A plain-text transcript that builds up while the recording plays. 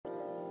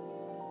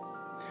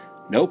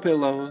No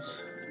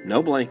pillows,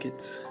 no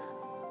blankets,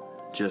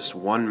 just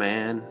one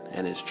man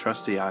and his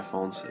trusty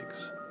iPhone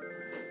 6.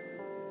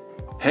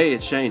 Hey,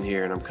 it's Shane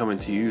here, and I'm coming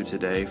to you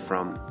today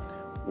from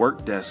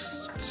Work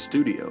Desk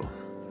Studio.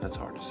 That's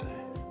hard to say.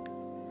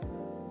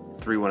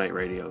 318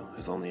 Radio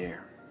is on the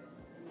air.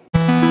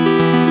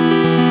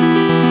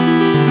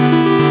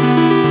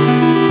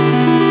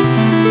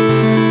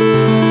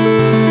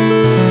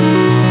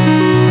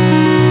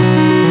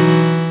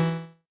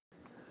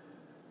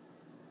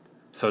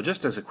 So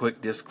just as a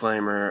quick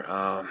disclaimer,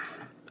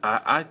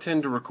 I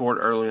tend to record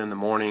early in the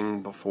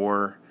morning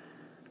before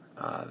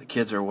the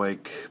kids are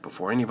awake,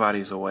 before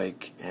anybody's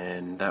awake,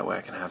 and that way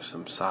I can have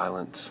some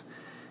silence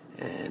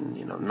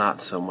and,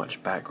 not so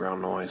much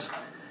background noise.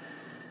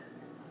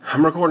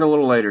 I'm recording a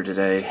little later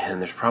today, and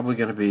there's probably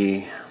going to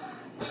be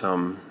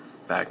some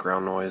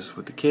background noise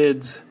with the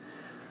kids.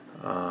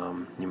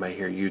 You may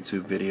hear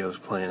YouTube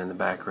videos playing in the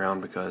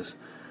background because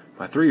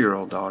my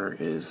 3-year-old daughter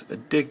is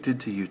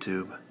addicted to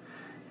YouTube.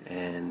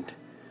 And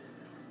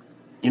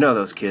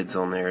those kids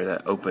on there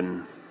that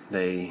open,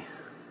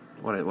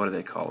 what do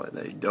they call it?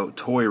 They do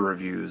toy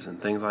reviews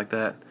and things like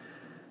that.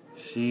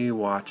 She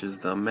watches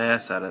the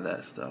mess out of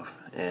that stuff.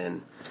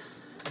 And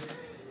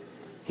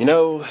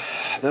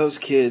those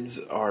kids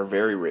are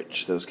very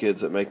rich. Those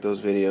kids that make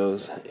those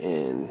videos,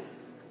 and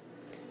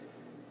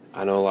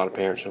I know a lot of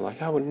parents are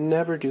like, I would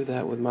never do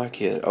that with my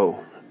kid.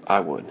 Oh, I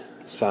would.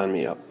 Sign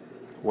me up.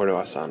 Where do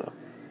I sign up?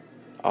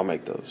 I'll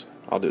make those.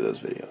 I'll do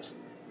those videos.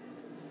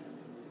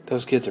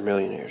 Those kids are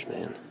millionaires,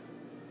 man.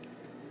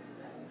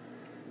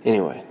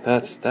 Anyway,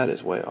 that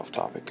is way off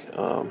topic.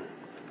 How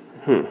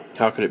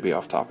could it be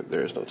off topic?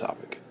 There is no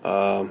topic.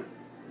 I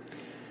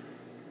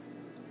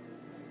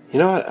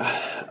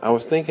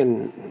was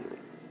thinking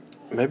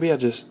maybe I'll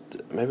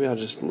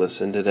just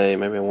listen today.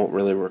 Maybe I won't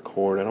really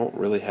record. I don't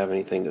really have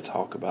anything to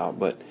talk about,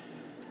 but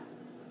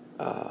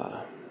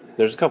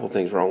there's a couple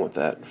things wrong with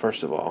that.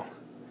 First of all,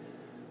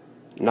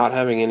 not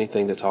having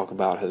anything to talk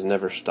about has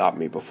never stopped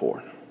me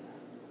before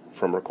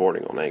from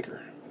recording on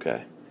Anchor,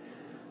 okay?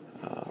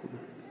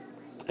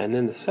 And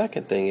then the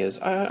second thing is,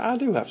 I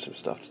do have some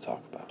stuff to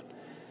talk about.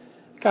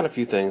 Got a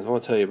few things. I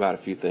want to tell you about a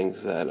few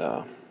things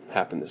that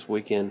happened this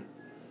weekend.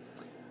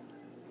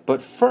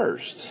 But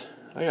first,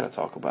 I got to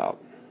talk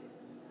about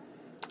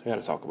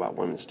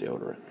women's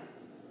deodorant.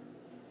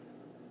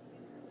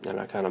 And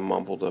I kind of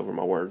mumbled over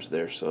my words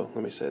there, so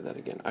let me say that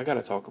again. I got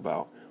to talk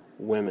about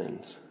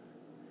women's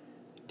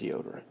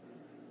deodorant.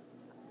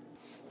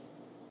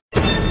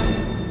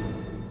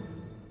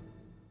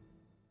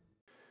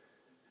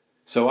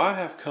 So I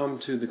have come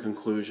to the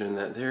conclusion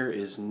that there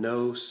is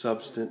no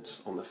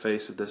substance on the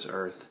face of this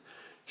earth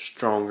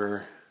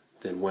stronger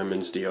than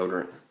women's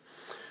deodorant.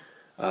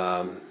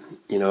 I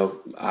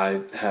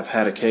have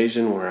had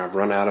occasion where I've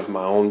run out of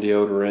my own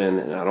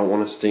deodorant and I don't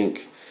want to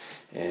stink.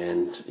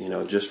 And,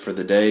 just for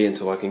the day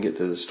until I can get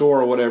to the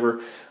store or whatever,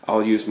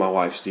 I'll use my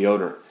wife's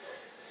deodorant.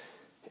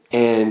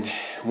 And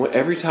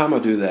every time I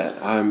do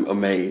that, I'm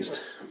amazed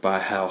by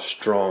how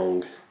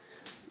strong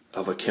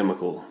of a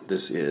chemical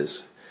this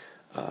is.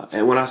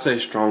 And when I say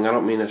strong, I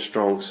don't mean a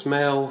strong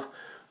smell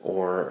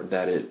or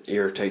that it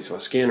irritates my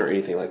skin or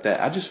anything like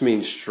that. I just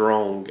mean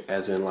strong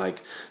as in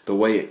like the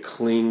way it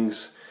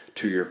clings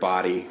to your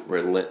body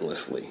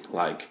relentlessly.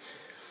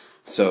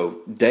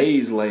 So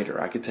days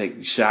later, I could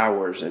take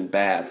showers and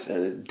baths,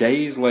 and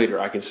days later,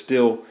 I can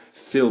still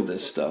feel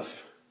this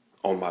stuff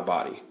on my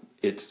body.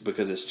 It's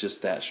because it's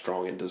just that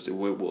strong. It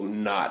will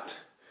not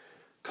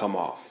come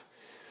off.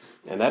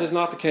 And that is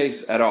not the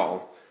case at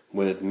all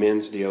with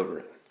men's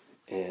deodorant.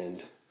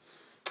 And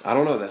I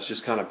don't know, that's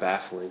just kind of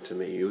baffling to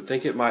me. You would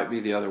think it might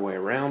be the other way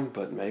around,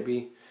 but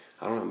maybe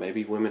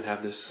women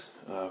have this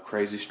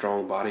crazy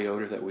strong body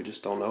odor that we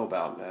just don't know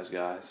about as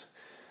guys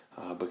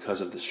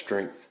because of the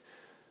strength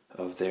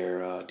of their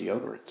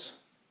deodorants.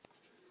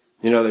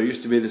 There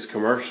used to be this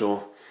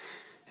commercial,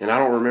 and I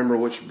don't remember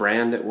which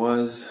brand it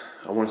was.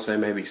 I want to say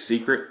maybe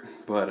Secret,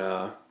 but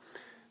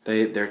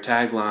their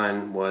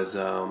tagline was,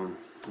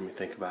 let me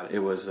think about it. It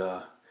was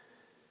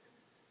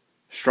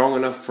strong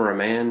enough for a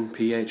man,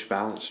 pH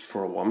balanced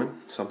for a woman,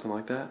 something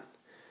like that.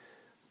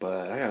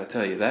 But I gotta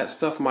tell you, that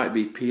stuff might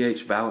be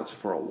pH balanced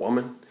for a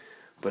woman,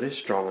 but it's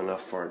strong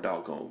enough for a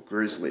doggone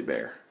grizzly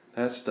bear.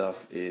 That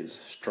stuff is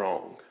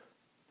strong.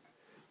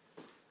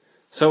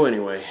 So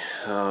anyway,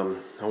 I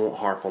won't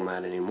harp on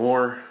that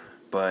anymore,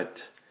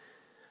 but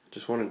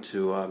just wanted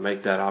to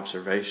make that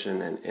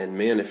observation. And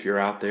men, if you're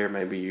out there,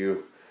 maybe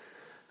you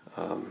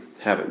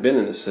haven't been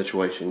in this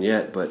situation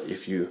yet, but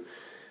if you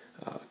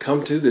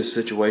come to this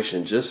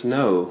situation, just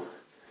know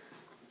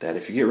that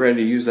if you get ready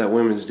to use that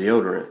women's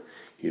deodorant,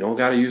 you don't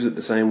got to use it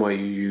the same way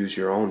you use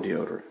your own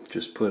deodorant.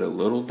 Just put a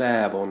little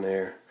dab on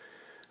there,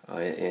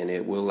 and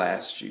it will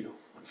last you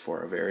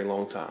for a very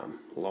long time,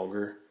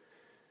 longer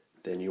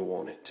than you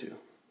want it to.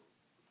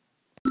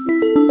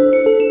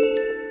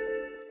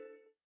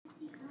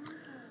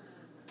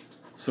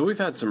 So we've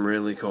had some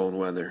really cold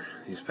weather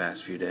these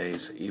past few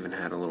days. Even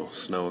had a little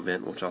snow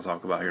event, which I'll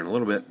talk about here in a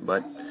little bit,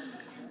 but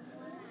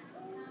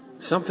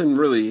Something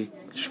really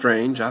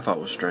strange, I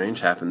thought was strange,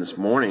 happened this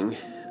morning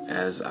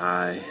as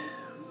I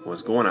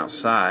was going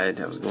outside.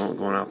 I was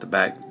going out the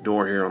back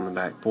door here on the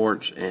back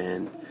porch,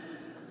 and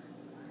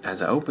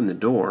as I opened the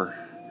door,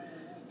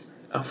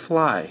 a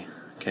fly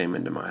came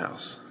into my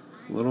house.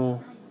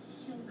 Little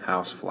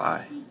house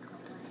fly.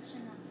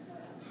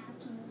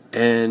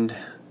 And,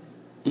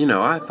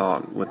 I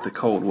thought with the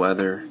cold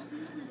weather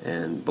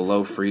and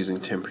below freezing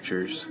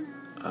temperatures,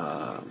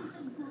 I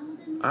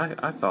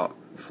thought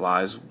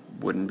flies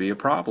wouldn't be a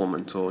problem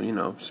until,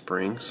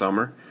 spring,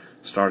 summer,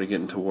 started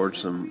getting towards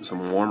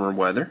some warmer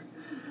weather.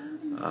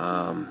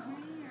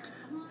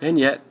 And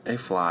yet, a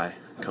fly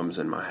comes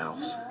in my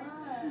house.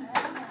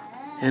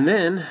 And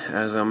then,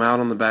 as I'm out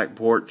on the back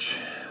porch,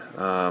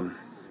 I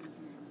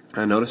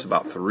noticed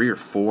about 3 or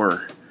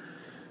 4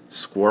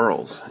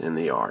 squirrels in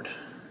the yard.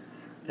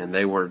 And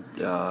they were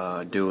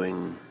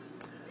doing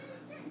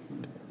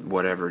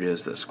whatever it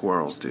is that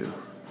squirrels do.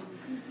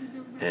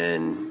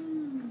 And,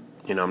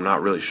 I'm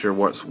not really sure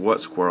what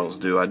squirrels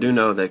do. I do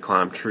know they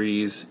climb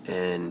trees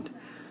and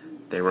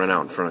they run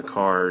out in front of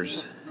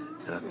cars.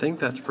 And I think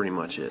that's pretty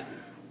much it.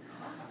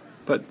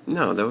 But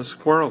no, there was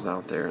squirrels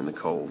out there in the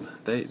cold.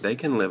 They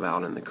can live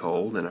out in the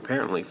cold, and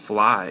apparently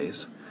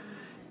flies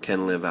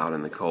can live out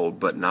in the cold,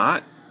 but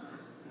not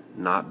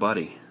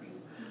Buddy.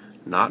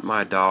 Not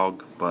my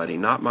dog Buddy.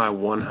 Not my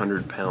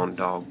 100-pound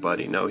dog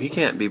Buddy. No, he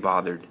can't be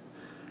bothered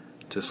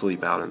to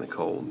sleep out in the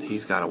cold.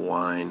 He's got to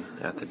whine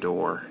at the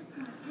door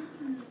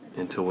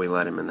until we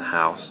let him in the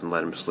house and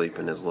let him sleep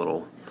in his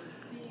little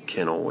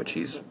kennel, which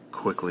he's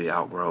quickly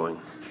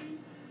outgrowing.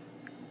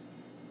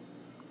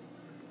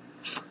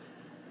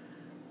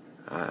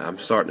 I'm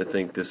starting to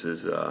think this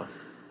is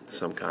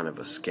some kind of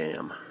a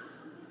scam,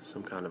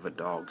 some kind of a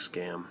dog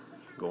scam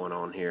going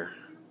on here.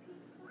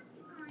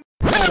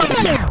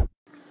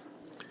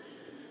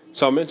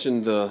 So I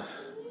mentioned the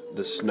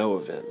snow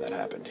event that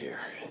happened here,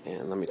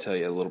 and let me tell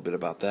you a little bit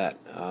about that.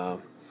 I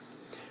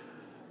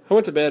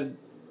went to bed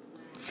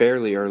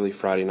fairly early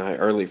Friday night.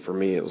 Early for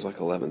me, it was like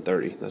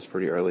 11:30. That's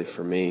pretty early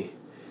for me.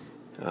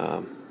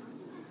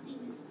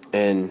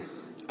 And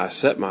I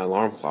set my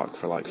alarm clock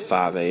for like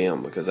 5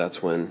 a.m. because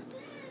that's when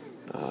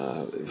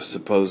it was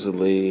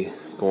supposedly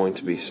going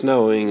to be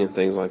snowing and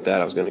things like that.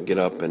 I was going to get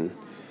up and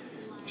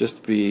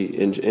just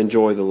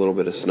enjoy the little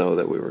bit of snow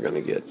that we were going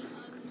to get.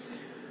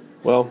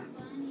 Well,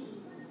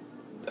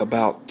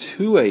 about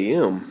 2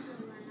 a.m.,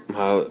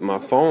 my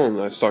phone,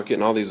 I start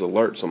getting all these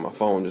alerts on my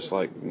phone, just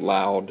like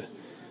loud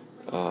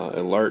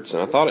alerts,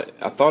 and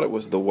I thought it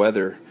was the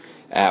weather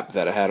app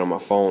that I had on my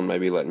phone,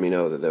 maybe letting me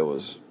know that there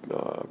was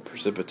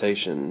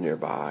precipitation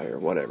nearby or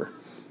whatever.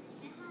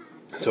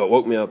 So it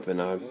woke me up,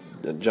 and I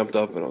jumped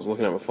up, and I was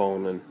looking at my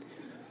phone, and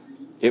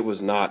it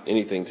was not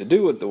anything to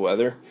do with the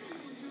weather.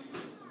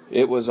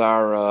 It was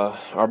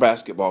our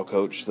basketball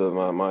coach,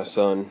 my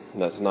son,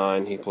 that's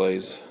 9. He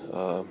plays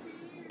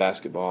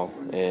basketball,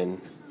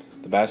 and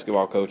the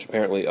basketball coach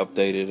apparently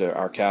updated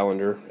our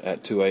calendar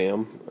at 2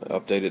 a.m.,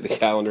 updated the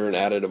calendar and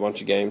added a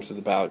bunch of games to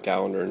the ballot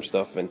calendar and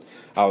stuff, and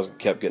I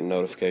kept getting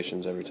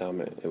notifications every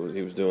time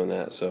he was doing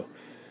that. So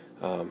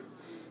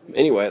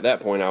anyway, at that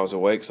point I was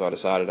awake, so I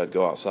decided I'd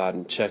go outside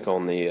and check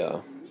on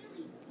the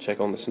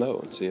snow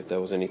and see if there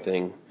was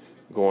anything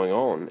going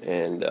on,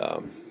 and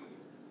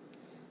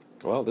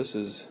well, this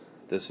is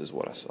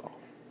what I saw.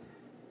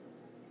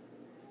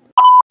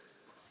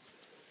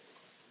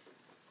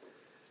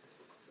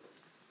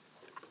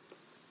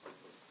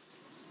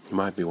 You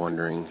might be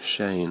wondering,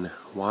 Shane,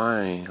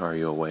 why are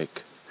you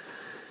awake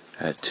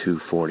at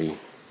 2:40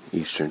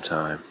 Eastern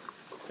Time,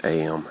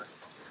 a.m.?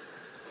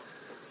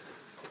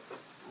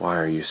 Why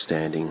are you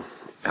standing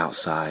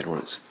outside when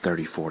it's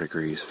 34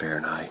 degrees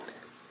Fahrenheit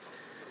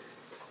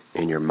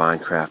in your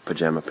Minecraft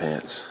pajama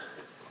pants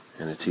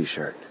and a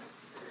t-shirt?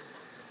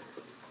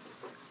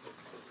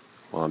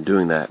 Well, I'm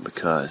doing that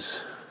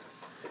because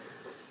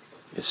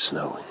it's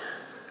snowing.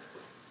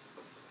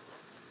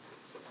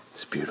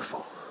 It's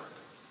beautiful.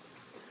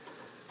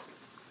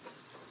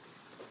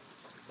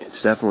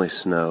 It's definitely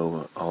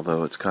snow,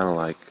 although it's kind of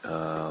like,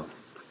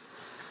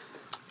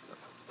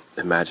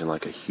 imagine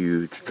like a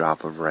huge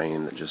drop of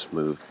rain that just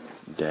moved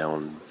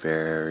down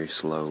very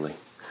slowly.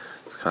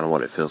 It's kind of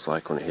what it feels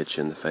like when it hits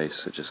you in the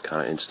face. It just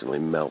kind of instantly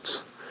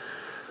melts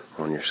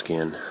on your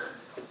skin.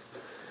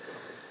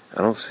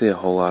 I don't see a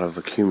whole lot of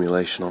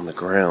accumulation on the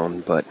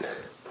ground, but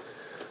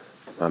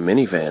my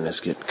minivan is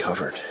getting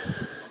covered.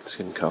 It's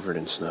getting covered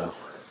in snow.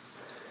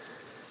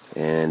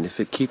 And if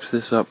it keeps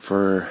this up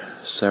for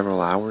several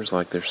hours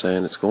like they're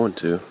saying it's going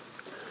to,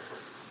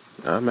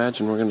 I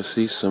imagine we're going to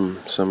see some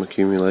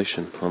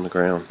accumulation on the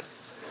ground.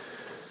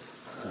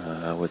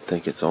 I would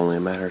think it's only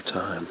a matter of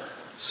time.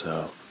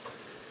 So,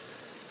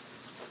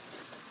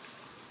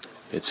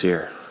 it's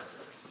here.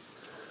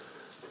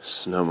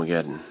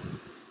 Snowmageddon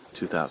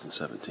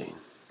 2017.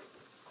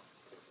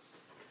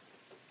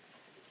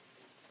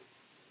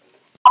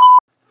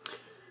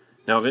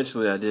 Now,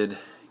 eventually I did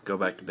go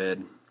back to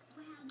bed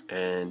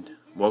and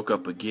woke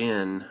up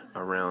again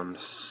around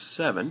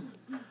 7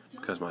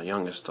 because my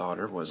youngest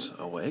daughter was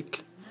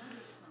awake.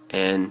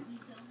 And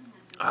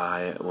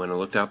when I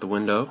looked out the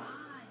window,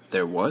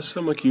 there was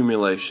some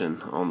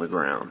accumulation on the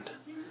ground.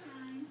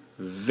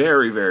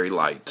 Very, very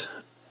light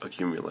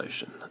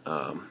accumulation.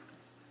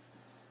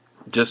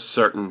 Just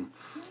certain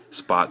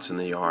spots in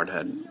the yard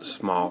had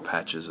small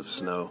patches of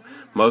snow,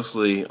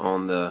 mostly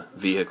on the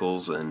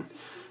vehicles and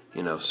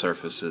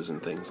surfaces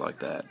and things like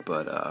that.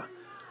 But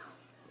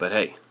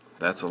hey,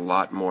 that's a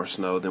lot more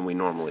snow than we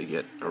normally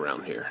get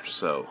around here.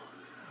 So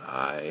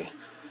I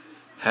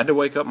had to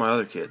wake up my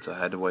other kids. I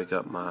had to wake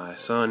up my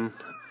son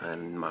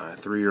and my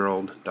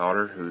 3-year-old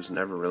daughter, who's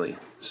never really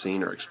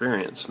seen or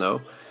experienced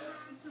snow,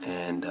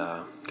 and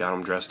got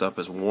them dressed up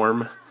as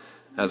warm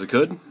as I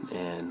could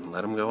and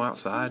let them go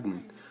outside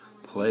and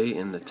play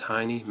in the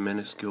tiny,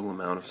 minuscule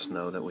amount of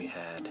snow that we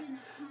had.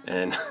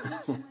 And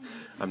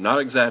I'm not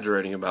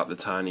exaggerating about the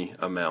tiny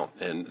amount.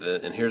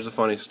 And here's a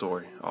funny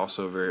story,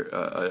 also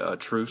a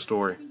true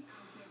story.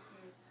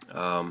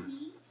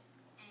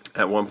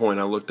 At one point,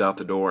 I looked out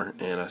the door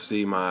and I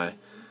see my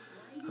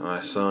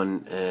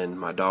son and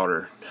my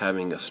daughter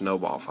having a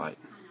snowball fight.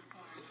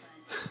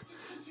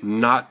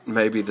 Not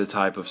maybe the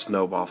type of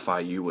snowball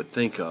fight you would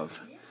think of.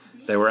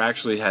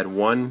 They had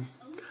one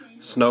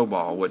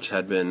snowball which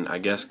had been, I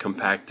guess,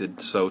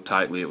 compacted so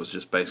tightly it was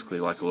just basically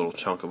like a little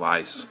chunk of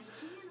ice,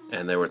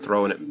 and they were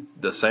throwing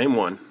it, the same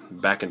one,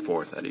 back and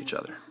forth at each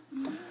other.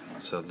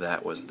 So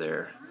that was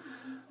their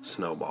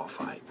snowball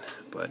fight.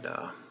 But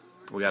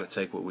we got to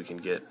take what we can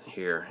get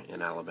here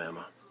in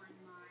Alabama.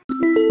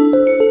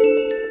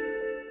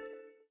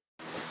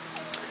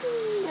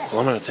 Well,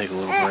 I'm going to take a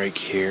little break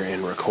here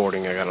in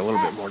recording. I got a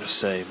little bit more to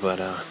say, but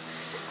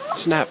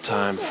it's nap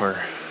time for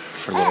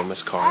little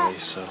Miss Carly,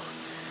 so I'm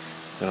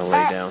going to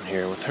lay down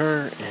here with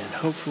her, and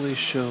hopefully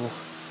she'll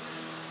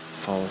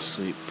fall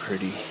asleep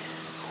pretty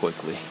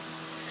quickly.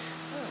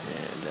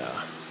 And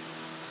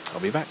I'll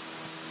be back.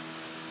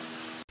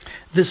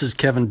 This is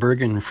Kevin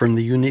Bergen from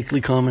the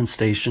Uniquely Common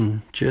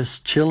Station,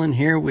 just chilling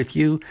here with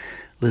you,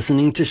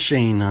 listening to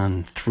Shane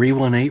on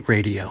 318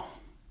 Radio.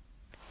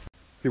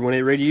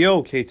 318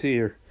 Radio, KT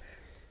here.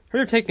 I heard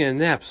you're taking a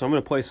nap, so I'm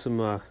going to play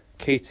some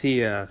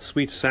KT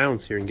sweet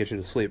sounds here and get you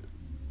to sleep.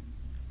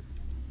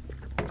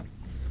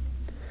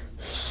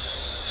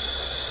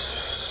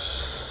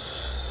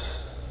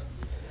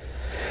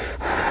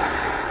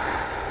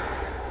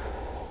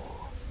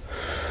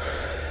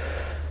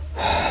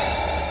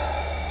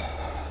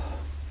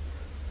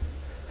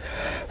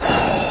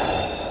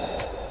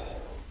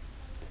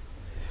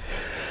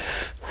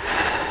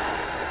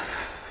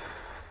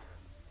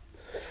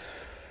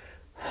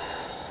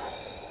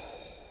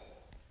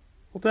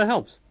 Hope that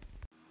helps.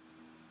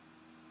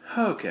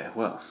 Okay,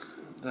 well,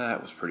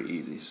 that was pretty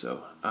easy.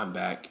 So I'm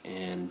back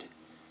and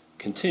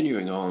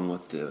continuing on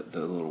with the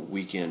little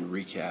weekend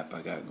recap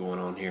I got going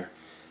on here.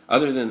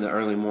 Other than the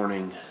early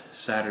morning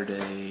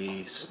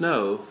Saturday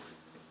snow,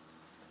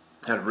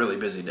 had a really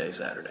busy day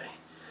Saturday.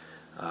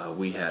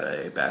 We had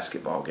a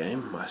basketball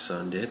game, my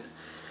son did,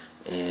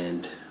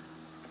 and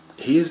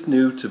he is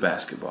new to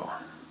basketball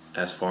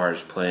as far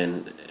as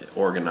playing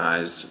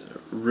organized,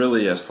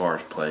 really as far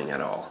as playing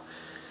at all.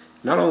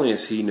 Not only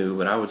is he new,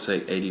 but I would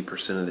say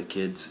 80% of the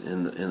kids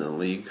in the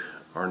league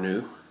are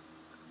new.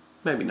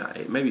 Maybe not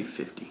 8, maybe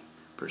 50%.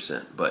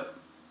 But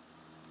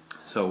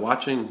so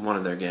watching one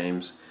of their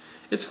games,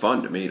 it's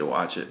fun to me to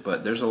watch it.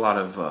 But there's a lot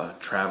of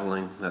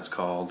traveling that's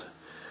called.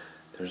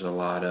 There's a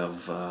lot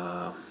of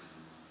I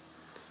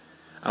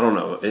don't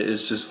know.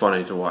 It's just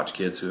funny to watch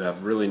kids who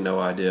have really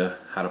no idea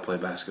how to play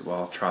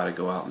basketball try to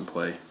go out and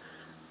play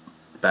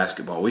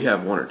basketball. We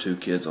have 1 or 2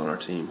 kids on our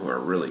team who are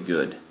really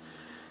good.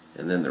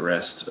 And then the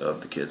rest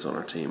of the kids on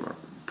our team are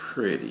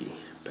pretty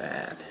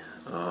bad,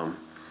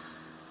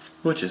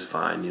 which is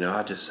fine.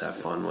 I just have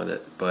fun with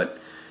it. But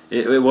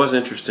it was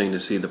interesting to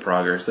see the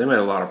progress. They made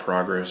a lot of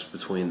progress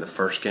between the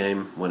first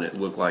game, when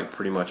it looked like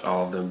pretty much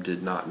all of them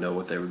did not know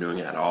what they were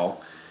doing at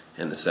all,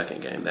 and the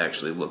second game, they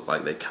actually looked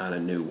like they kind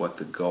of knew what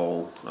the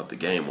goal of the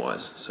game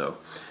was. So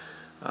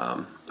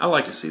I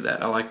like to see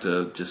that. I like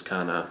to just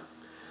kind of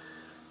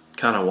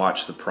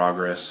watch the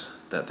progress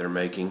that they're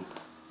making.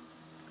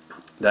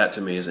 That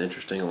to me is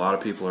interesting. A lot of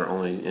people are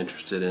only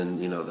interested in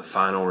the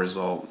final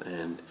result,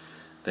 and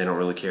they don't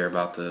really care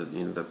about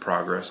the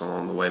progress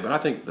along the way. But I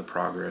think the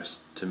progress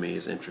to me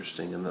is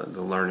interesting, and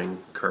the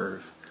learning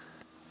curve.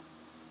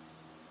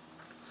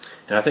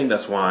 And I think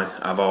that's why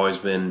I've always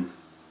been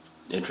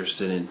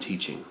interested in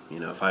teaching.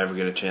 If I ever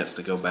get a chance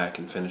to go back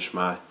and finish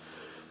my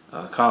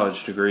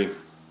college degree,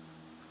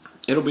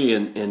 it'll be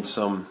in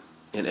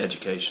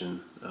education,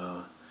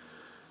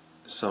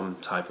 some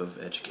type of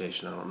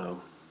education. I don't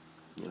know.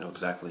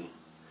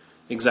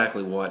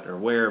 Exactly what or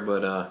where,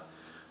 but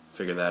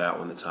figure that out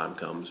when the time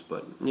comes.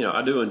 But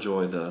I do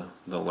enjoy the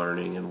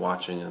learning and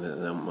watching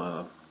them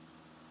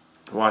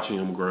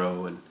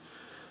grow and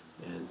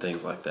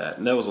things like that.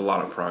 And there was a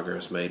lot of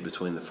progress made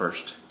between the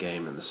first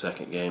game and the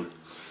second game.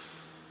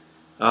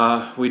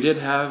 We did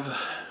have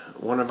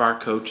one of our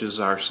coaches,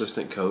 our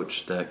assistant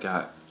coach, that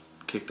got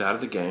kicked out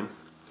of the game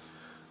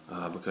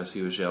because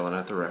he was yelling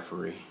at the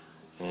referee.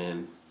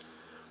 And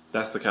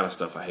that's the kind of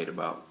stuff I hate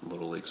about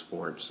Little League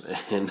sports.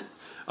 And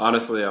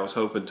honestly, I was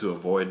hoping to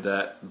avoid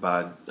that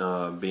by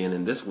being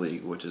in this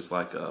league, which is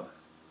like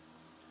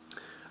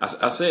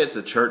I say it's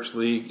a church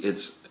league.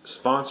 It's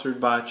sponsored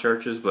by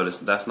churches, but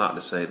that's not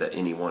to say that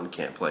anyone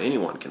can't play.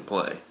 Anyone can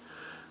play.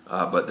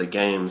 But the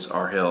games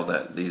are held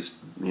at these,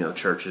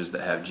 churches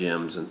that have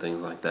gyms and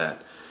things like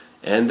that.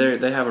 And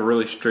they have a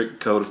really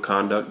strict code of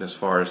conduct as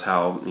far as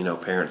how,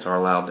 parents are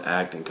allowed to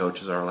act and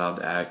coaches are allowed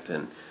to act.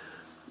 And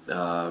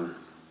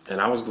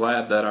I was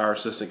glad that our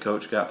assistant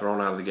coach got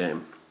thrown out of the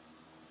game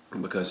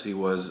because he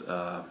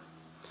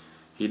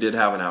did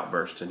have an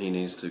outburst and he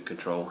needs to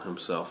control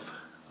himself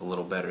a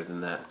little better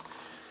than that.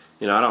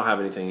 I don't have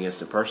anything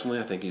against him personally.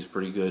 I think he's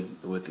pretty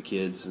good with the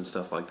kids and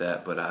stuff like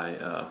that. But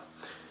I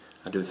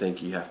do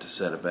think you have to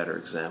set a better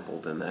example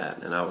than that.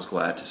 And I was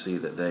glad to see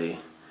that they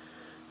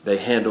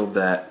handled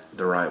that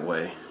the right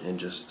way and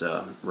just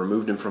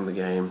removed him from the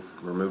game,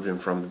 removed him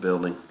from the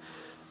building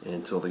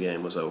until the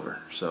game was over.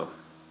 So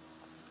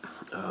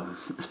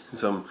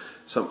some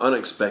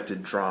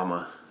unexpected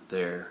drama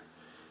there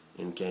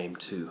in Game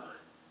 2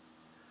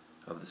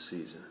 of the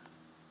season.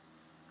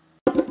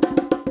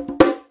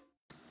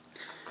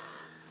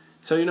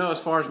 So,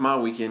 as far as my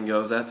weekend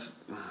goes, that's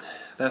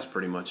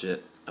pretty much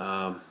it.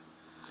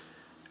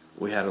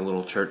 We had a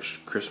little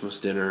church Christmas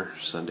dinner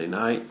Sunday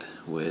night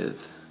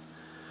with,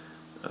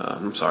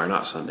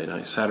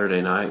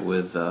 Saturday night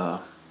with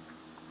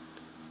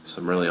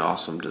some really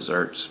awesome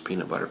desserts,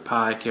 peanut butter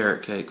pie,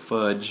 carrot cake,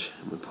 fudge.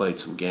 We played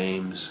some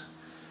games.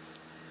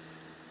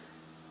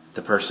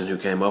 The person who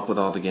came up with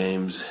all the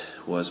games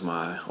was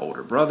my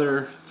older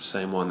brother, the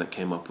same one that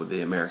came up with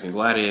the American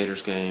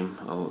Gladiators game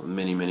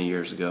many, many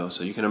years ago.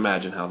 So you can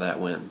imagine how that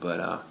went. But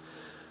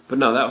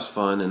no, that was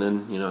fun. And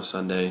then,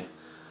 Sunday,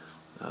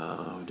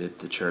 we did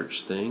the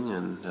church thing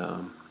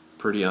and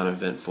pretty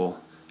uneventful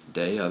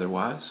day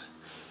otherwise.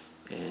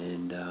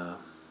 And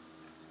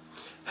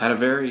had a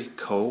very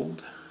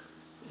cold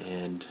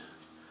and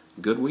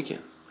good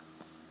weekend.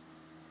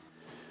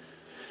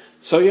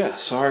 So yeah,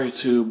 sorry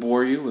to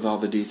bore you with all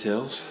the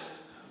details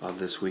of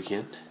this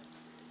weekend.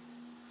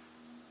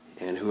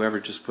 And whoever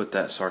just put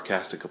that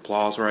sarcastic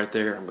applause right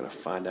there, I'm going to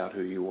find out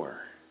who you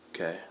were.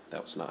 Okay,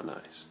 that was not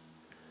nice.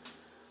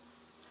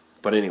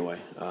 But anyway,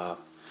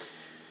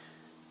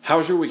 how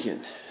was your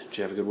weekend? Did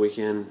you have a good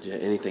weekend?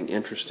 Did anything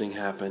interesting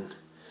happen?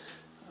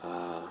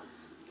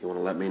 You want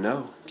to let me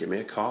know? Give me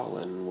a call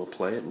and we'll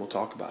play it and we'll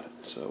talk about it.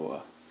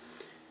 So,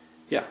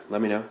 yeah,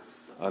 let me know.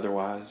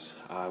 Otherwise,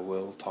 I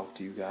will talk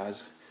to you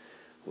guys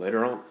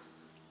later on.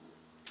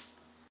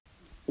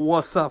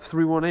 What's up,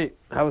 318?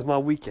 How was my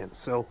weekend?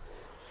 So,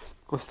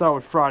 let's start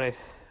with Friday.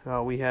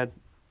 We had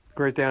a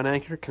great day on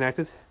Anchor,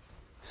 connected.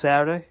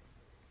 Saturday,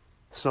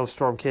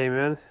 snowstorm came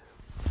in.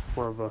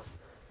 More of a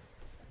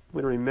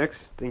wintry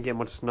mix. Didn't get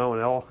much snow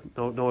at all.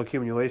 No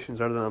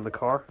accumulations other than on the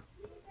car.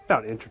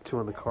 About an inch or two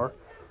on the car.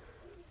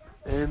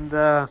 And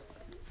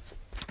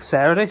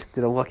Saturday,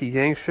 did a Lucky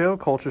Gang show,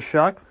 Culture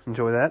Shock.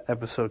 Enjoy that,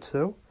 episode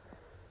 2.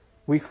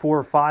 Week 4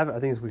 or 5, I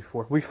think it's week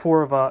 4. Week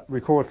 4 of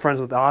Record with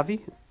Friends with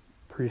Avi.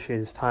 Appreciate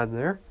his time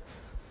there.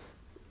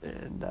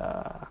 And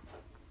that's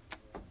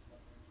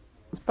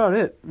about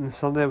it. And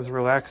Sunday was a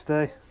relaxed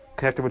day.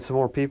 Connected with some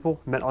more people.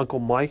 Met Uncle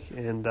Mike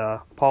and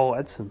Paulo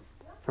Edson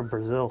from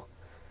Brazil.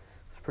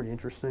 It's pretty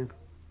interesting.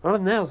 Other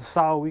than that, it was a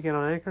solid weekend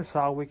on Anchor,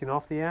 solid weekend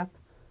off the app.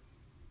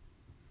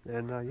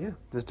 And yeah,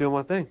 just doing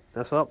my thing.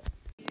 That's up.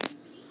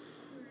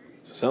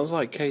 So sounds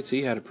like KT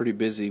had a pretty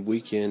busy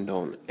weekend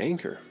on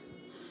Anchor.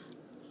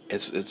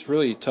 It's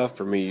really tough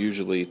for me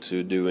usually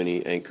to do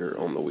any Anchor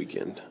on the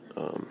weekend.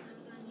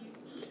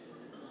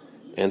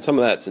 And some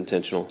of that's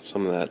intentional.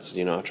 Some of that's,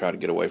 I try to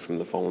get away from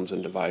the phones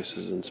and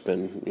devices and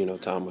spend,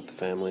 time with the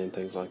family and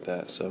things like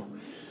that. So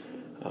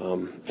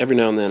every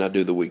now and then I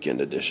do the weekend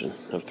edition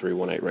of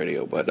 318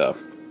 Radio, but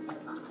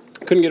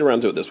couldn't get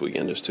around to it this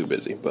weekend, just too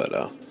busy.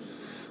 But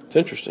it's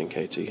interesting,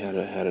 KT had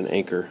an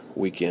Anchor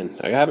weekend.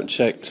 I haven't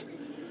checked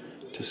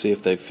to see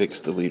if they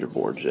fixed the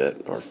leaderboards yet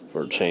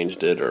or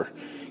changed it or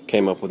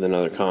came up with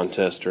another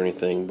contest or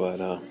anything,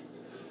 but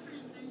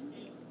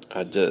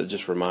it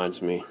just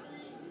reminds me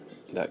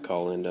that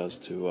call-in does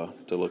to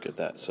look at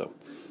that. So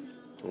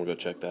I'm going to go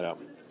check that out.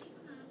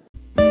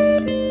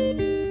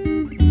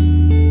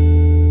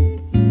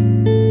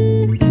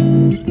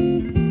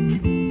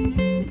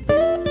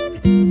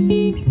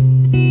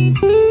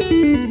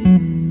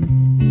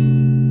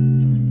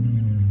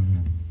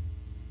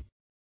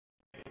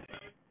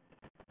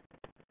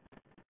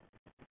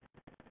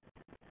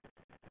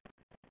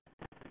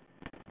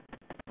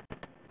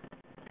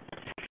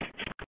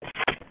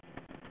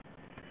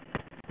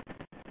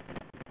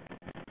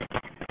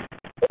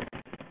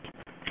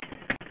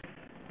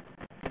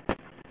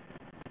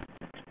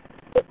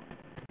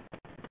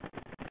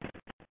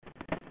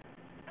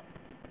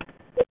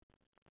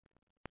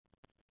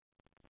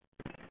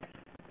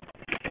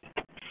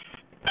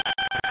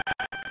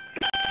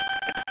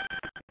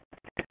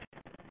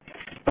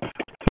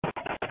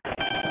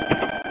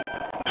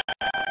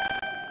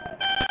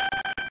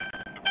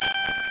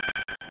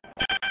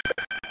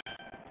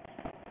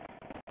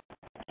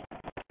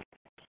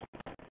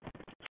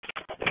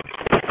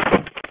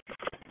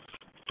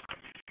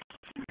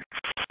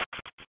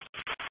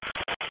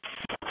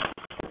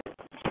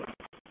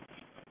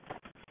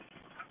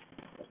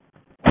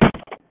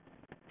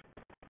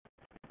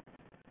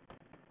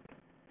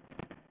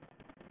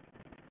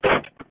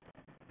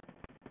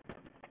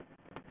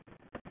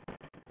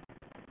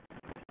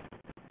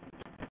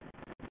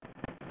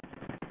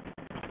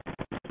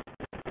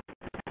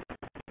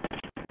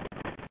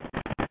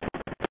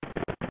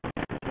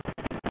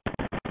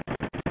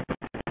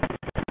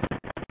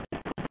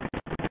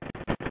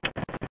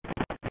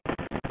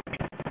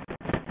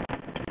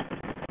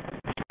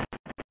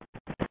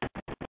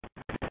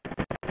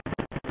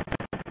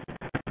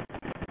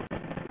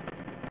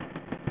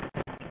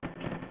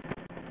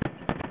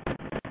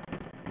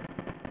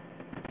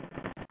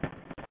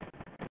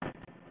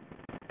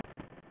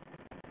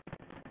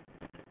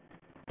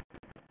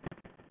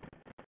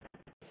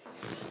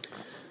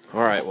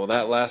 All right, well,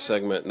 that last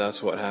segment,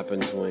 that's what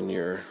happens when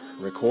you're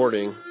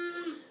recording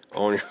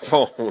on your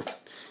phone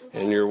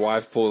and your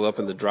wife pulls up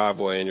in the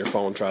driveway and your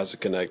phone tries to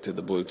connect to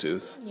the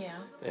Bluetooth. Yeah.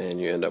 And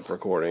you end up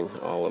recording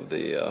all of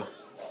the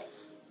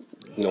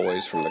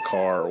noise from the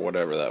car or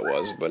whatever that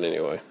was. But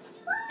anyway,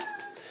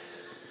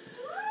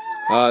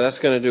 that's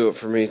going to do it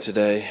for me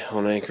today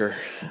on Anchor.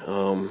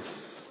 I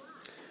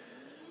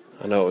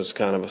know it was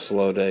kind of a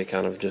slow day,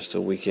 kind of just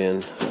a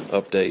weekend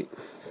update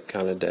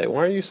kind of day.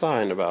 Why are you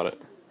sighing about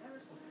it?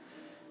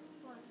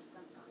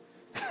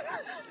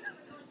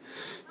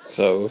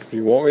 So, if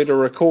you want me to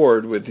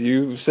record with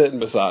you sitting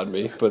beside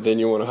me, but then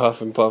you want to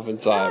huff and puff and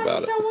sigh about I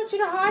just don't want you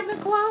to hide in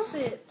the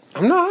closet.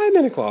 I'm not hiding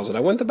in the closet. I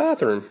went to the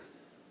bathroom.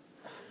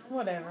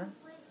 Whatever.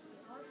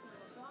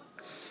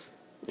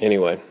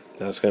 Anyway,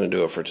 that's going to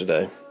do it for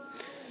today.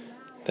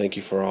 Thank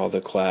you for all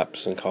the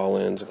claps and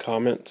call-ins and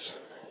comments.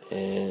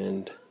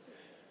 And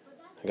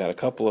I got a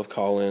couple of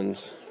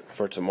call-ins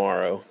for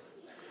tomorrow.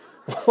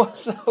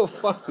 What's so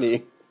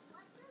funny?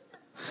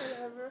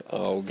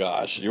 Oh,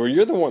 gosh.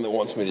 You're the one that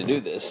wants me to do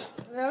this.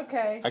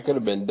 Okay. I could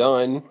have been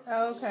done.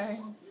 Okay.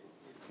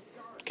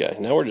 Okay,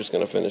 now we're just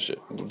going to finish it.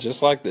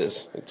 Just like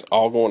this. It's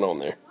all going on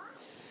there.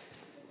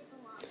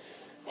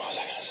 What was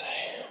I going to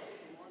say?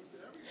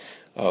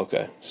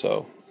 Okay,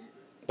 so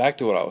back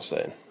to what I was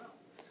saying.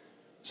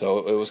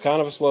 So it was kind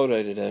of a slow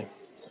day today.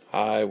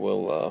 I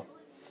will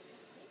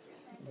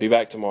be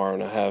back tomorrow,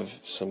 and I have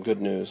some good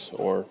news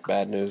or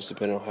bad news,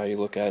 depending on how you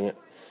look at it.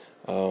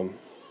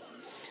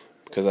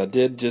 Because I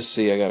did just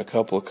see I got a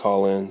couple of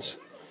call-ins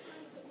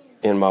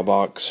in my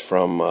box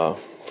from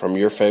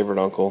your favorite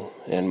uncle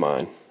and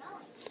mine,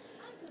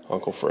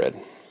 Uncle Fred.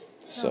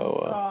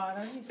 So, God,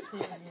 are you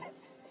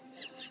serious?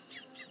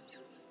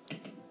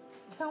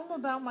 Tell him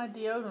about my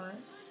deodorant.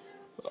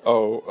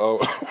 Oh.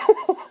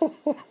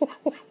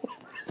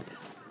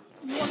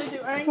 You want to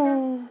do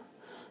Anchor?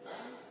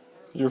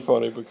 You're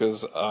funny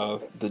because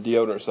the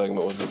deodorant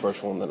segment was the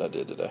first one that I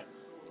did today.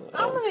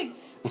 I'm going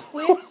to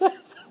twitch.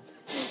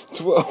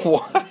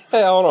 Why?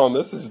 Hold on,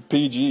 this is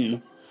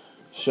PG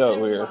show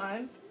Never here.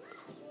 mind.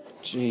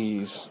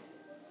 Jeez.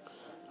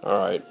 All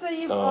right. So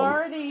you've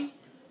already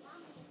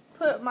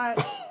put my...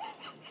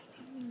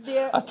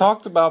 I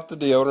talked about the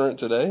deodorant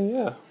today,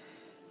 yeah.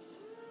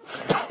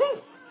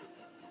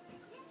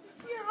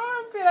 Your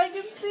armpit, I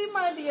can see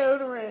my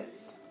deodorant.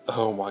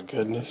 Oh my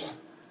goodness.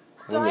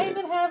 Do I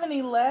even have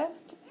any left?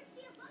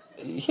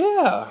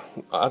 Yeah,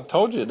 I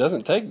told you it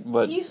doesn't take,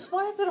 but You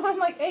swipe it on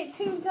like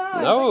 18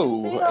 times.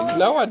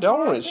 no, I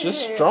don't. It's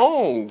just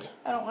strong.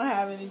 I don't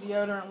have any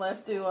deodorant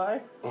left, do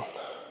I?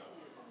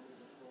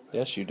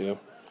 Yes, you do.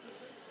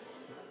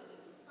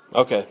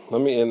 Okay,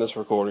 let me end this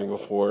recording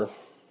before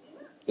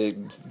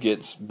it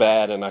gets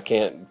bad and I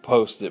can't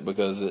post it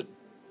because it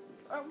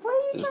What are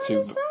you is trying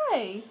too. to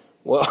say?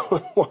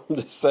 Well, I'm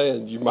just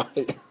saying you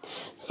might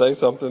say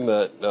something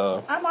that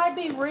I might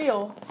be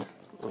real.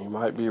 you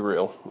might be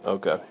real.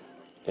 Okay.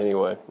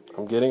 Anyway,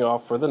 I'm getting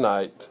off for the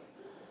night,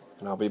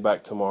 and I'll be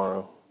back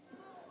tomorrow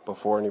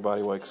before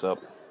anybody wakes up.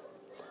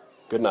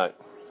 Good night.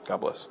 God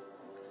bless.